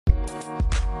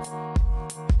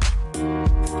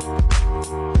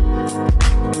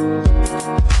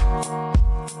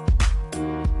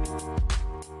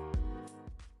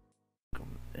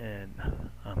And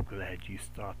I'm glad you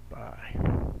stopped by.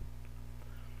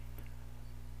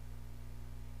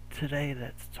 Today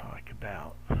let's talk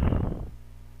about,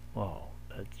 well,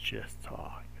 let's just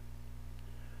talk.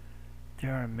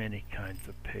 There are many kinds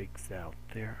of pigs out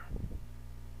there,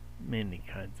 many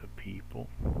kinds of people.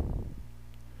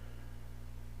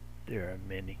 There are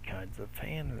many kinds of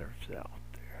handlers out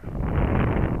there.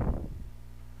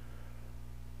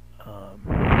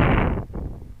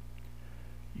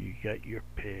 You got your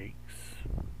pigs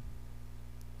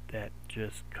that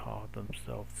just call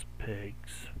themselves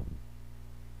pigs,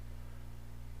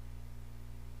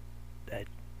 that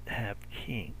have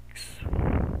kinks.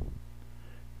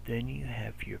 Then you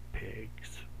have your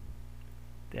pigs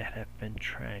that have been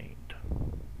trained,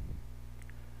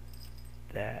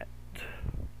 that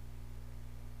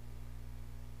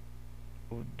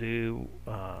will do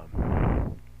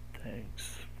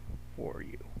things for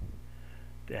you,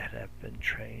 that have been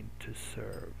trained to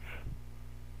serve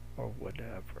or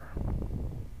whatever.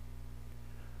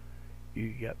 You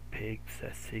got pigs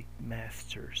that seek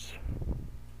masters.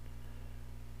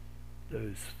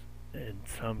 Those, in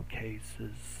some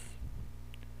cases,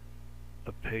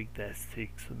 a pig that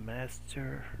seeks a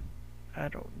master, I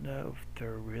don't know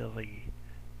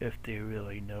if they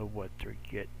really know what they're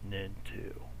getting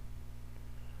into.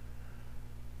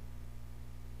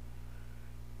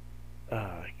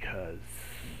 Because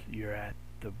you're at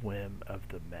the whim of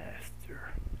the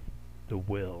master, the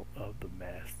will of the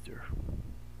master.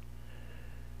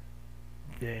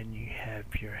 Then you have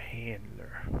your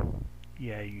handler.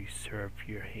 Yeah, you serve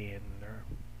your handler.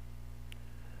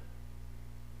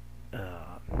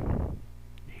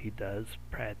 He does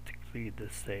practically the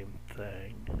same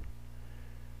thing.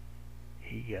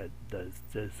 He does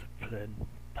discipline,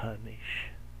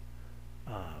 punish.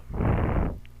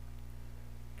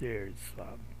 There's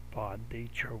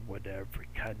bondage or whatever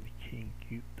kind of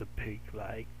kink the pig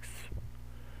likes.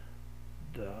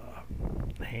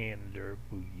 The handler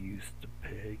will use the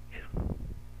pig.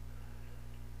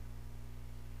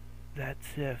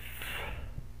 That's if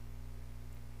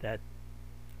that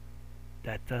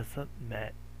doesn't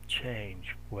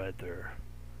change whether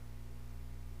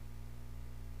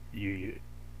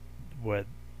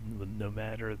no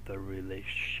matter the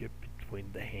relationship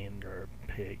between the handler and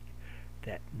pig,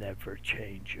 that never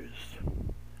changes.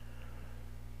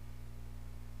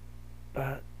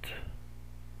 But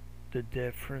the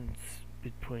difference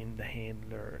between the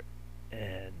handler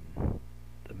and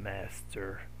the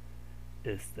master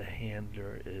is the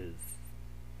handler is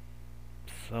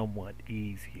somewhat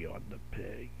easy on the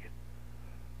pig.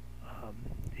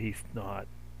 He's not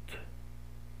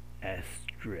as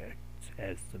strict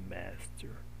as the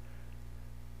master.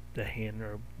 The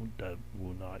handler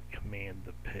will not command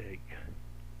the pig,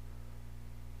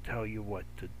 tell you what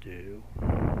to do,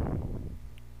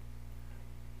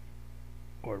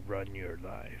 or run your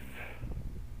life.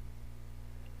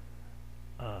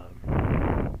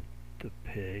 The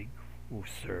pig will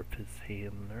serve his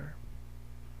handler,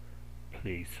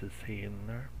 please his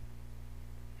handler,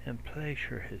 and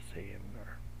pleasure his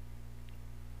handler.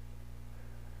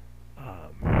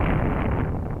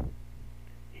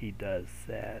 He does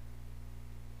that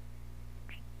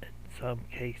in some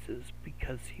cases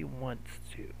because he wants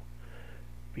to,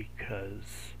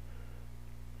 because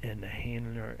in a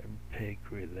handler and pig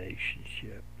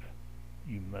relationship,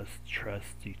 you must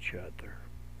trust each other,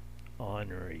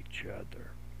 honor each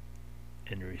other,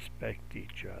 and respect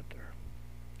each other.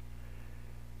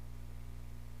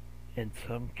 In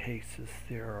some cases,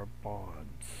 there are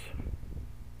bonds.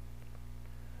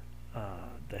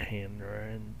 The handler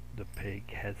and the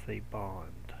pig has a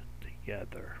bond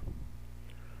together.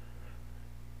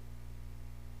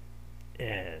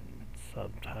 And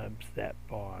sometimes that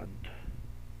bond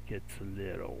gets a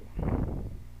little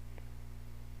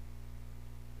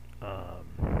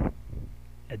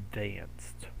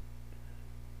advanced,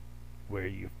 where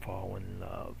you fall in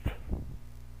love.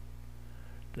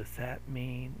 Does that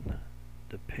mean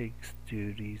the pig's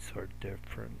duties are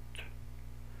different?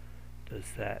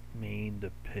 Does that mean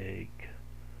the pig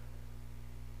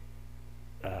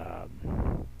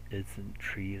isn't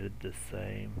treated the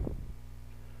same?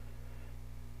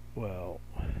 Well,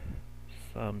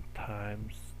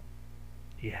 sometimes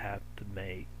you have to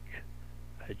make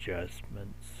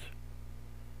adjustments,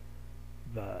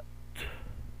 but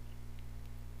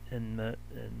in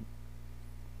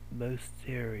most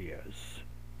areas,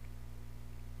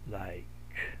 like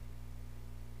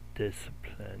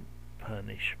discipline,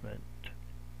 punishment,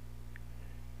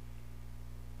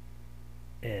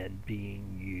 and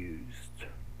being used,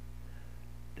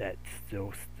 that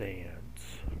still stands.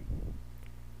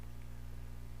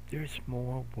 There's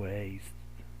more ways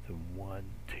than one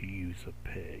to use a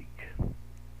pig.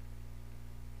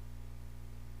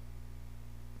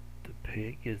 The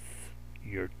pig is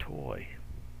your toy.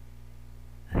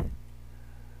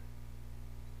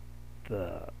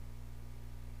 The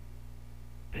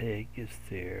pig is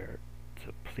there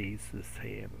to please his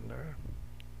handler.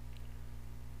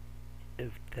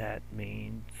 If that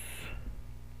means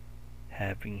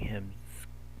having him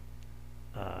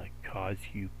cause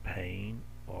you pain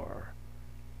or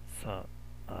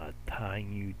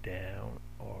tying you down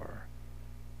or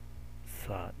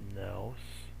something else,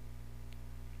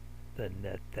 then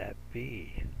let that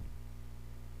be.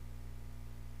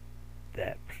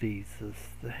 That pleases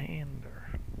the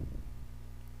handler.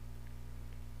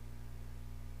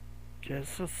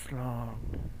 Just as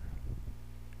long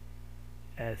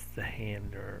as the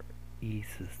handler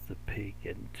eases the pig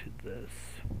into this,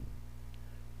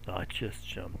 not just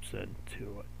jumps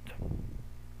into it.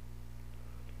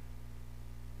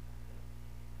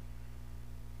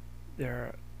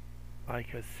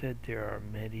 Like I said, there are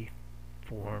many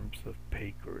forms of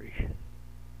piggery.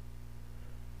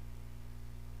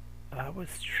 I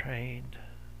was trained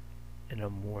in a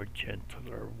more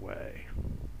gentler way.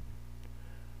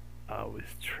 I was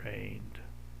trained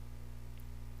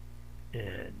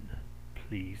in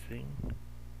pleasing,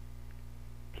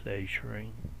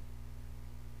 pleasuring,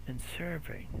 and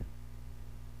serving.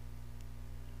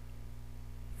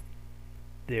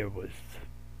 There was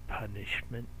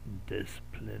punishment and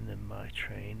discipline in my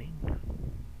training.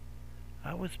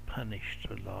 I was punished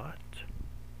a lot.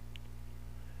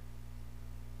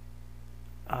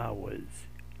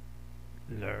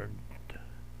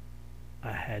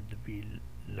 I had to be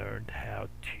learned how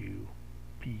to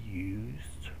be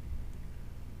used,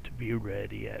 to be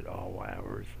ready at all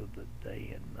hours of the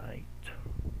day and night.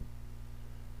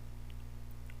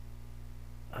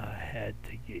 I had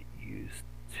to get used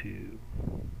to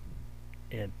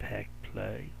impact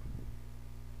play.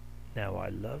 Now I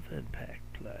love impact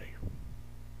play,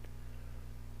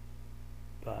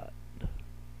 but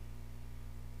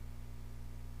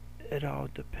it all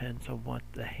depends on what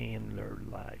the handler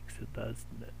likes,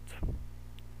 doesn't it?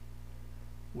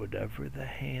 Whatever the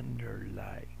handler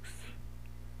likes,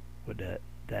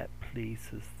 that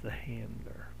pleases the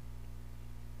handler.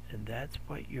 And that's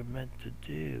what you're meant to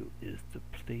do, is to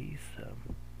please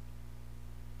him.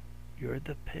 You're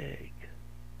the pig.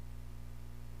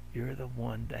 You're the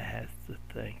one that has to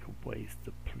think of ways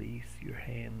to please your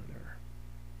handler.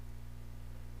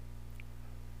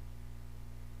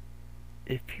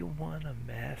 If you want a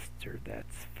master,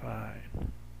 that's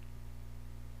fine.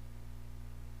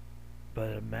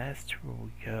 But a master will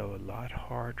go a lot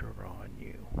harder on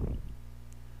you.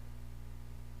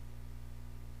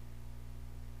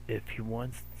 If he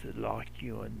wants to lock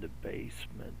you in the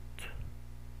basement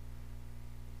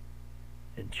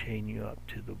and chain you up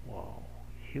to the wall,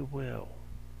 he will.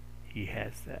 He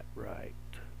has that right.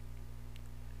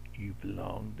 You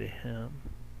belong to him.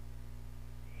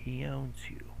 He owns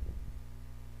you.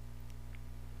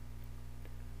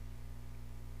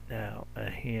 Now, a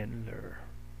handler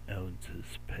owns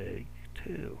his pig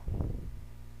too.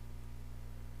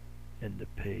 And the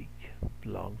pig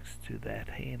belongs to that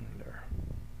handler.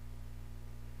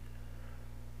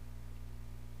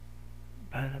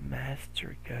 But a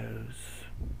master goes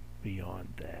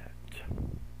beyond that.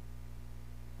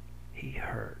 He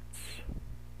hurts.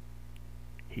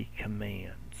 He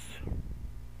commands.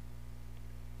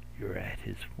 You're at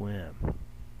his whim.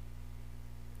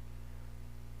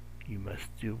 You must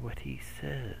do what he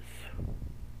says,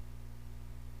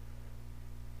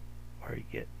 or you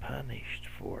get punished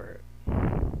for it.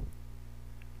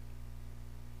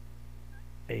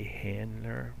 A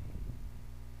handler,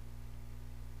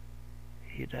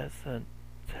 he doesn't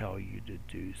tell you to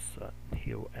do something.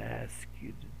 He'll ask you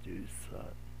to do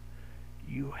something.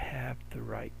 You have the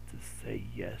right to say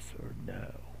yes or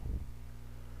no.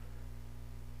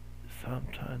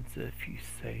 Sometimes if you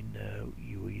say no,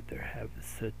 you either have to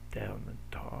sit down and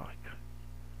talk,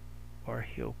 or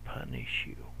he'll punish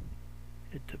you.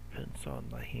 It depends on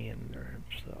the handler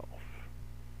himself.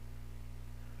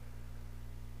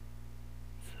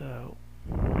 So,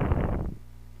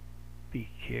 be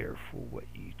careful what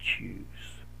you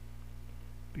choose.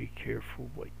 Be careful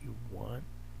what you want.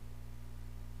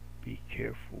 Be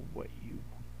careful what you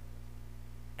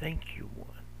think you want.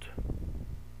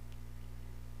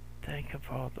 Think of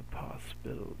all the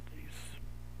possibilities.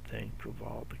 Think of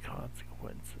all the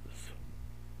consequences.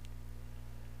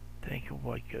 Think of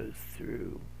what goes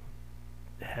through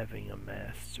having a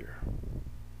master.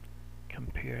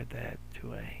 Compare that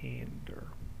to a handler.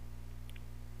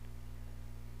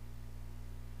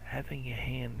 Having a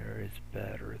handler is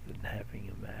better than having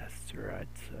a master, I'd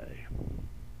say.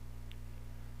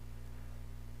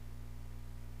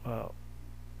 Well,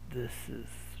 this is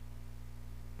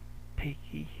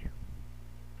Piggy,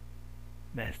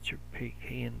 Master Pig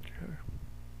Handler.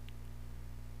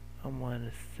 I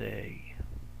want to say,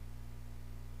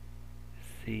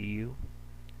 see you.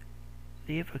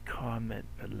 Leave a comment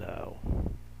below.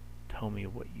 Tell me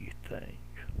what you think.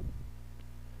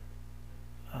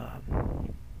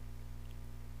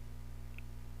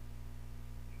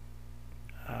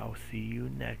 I'll see you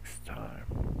next time.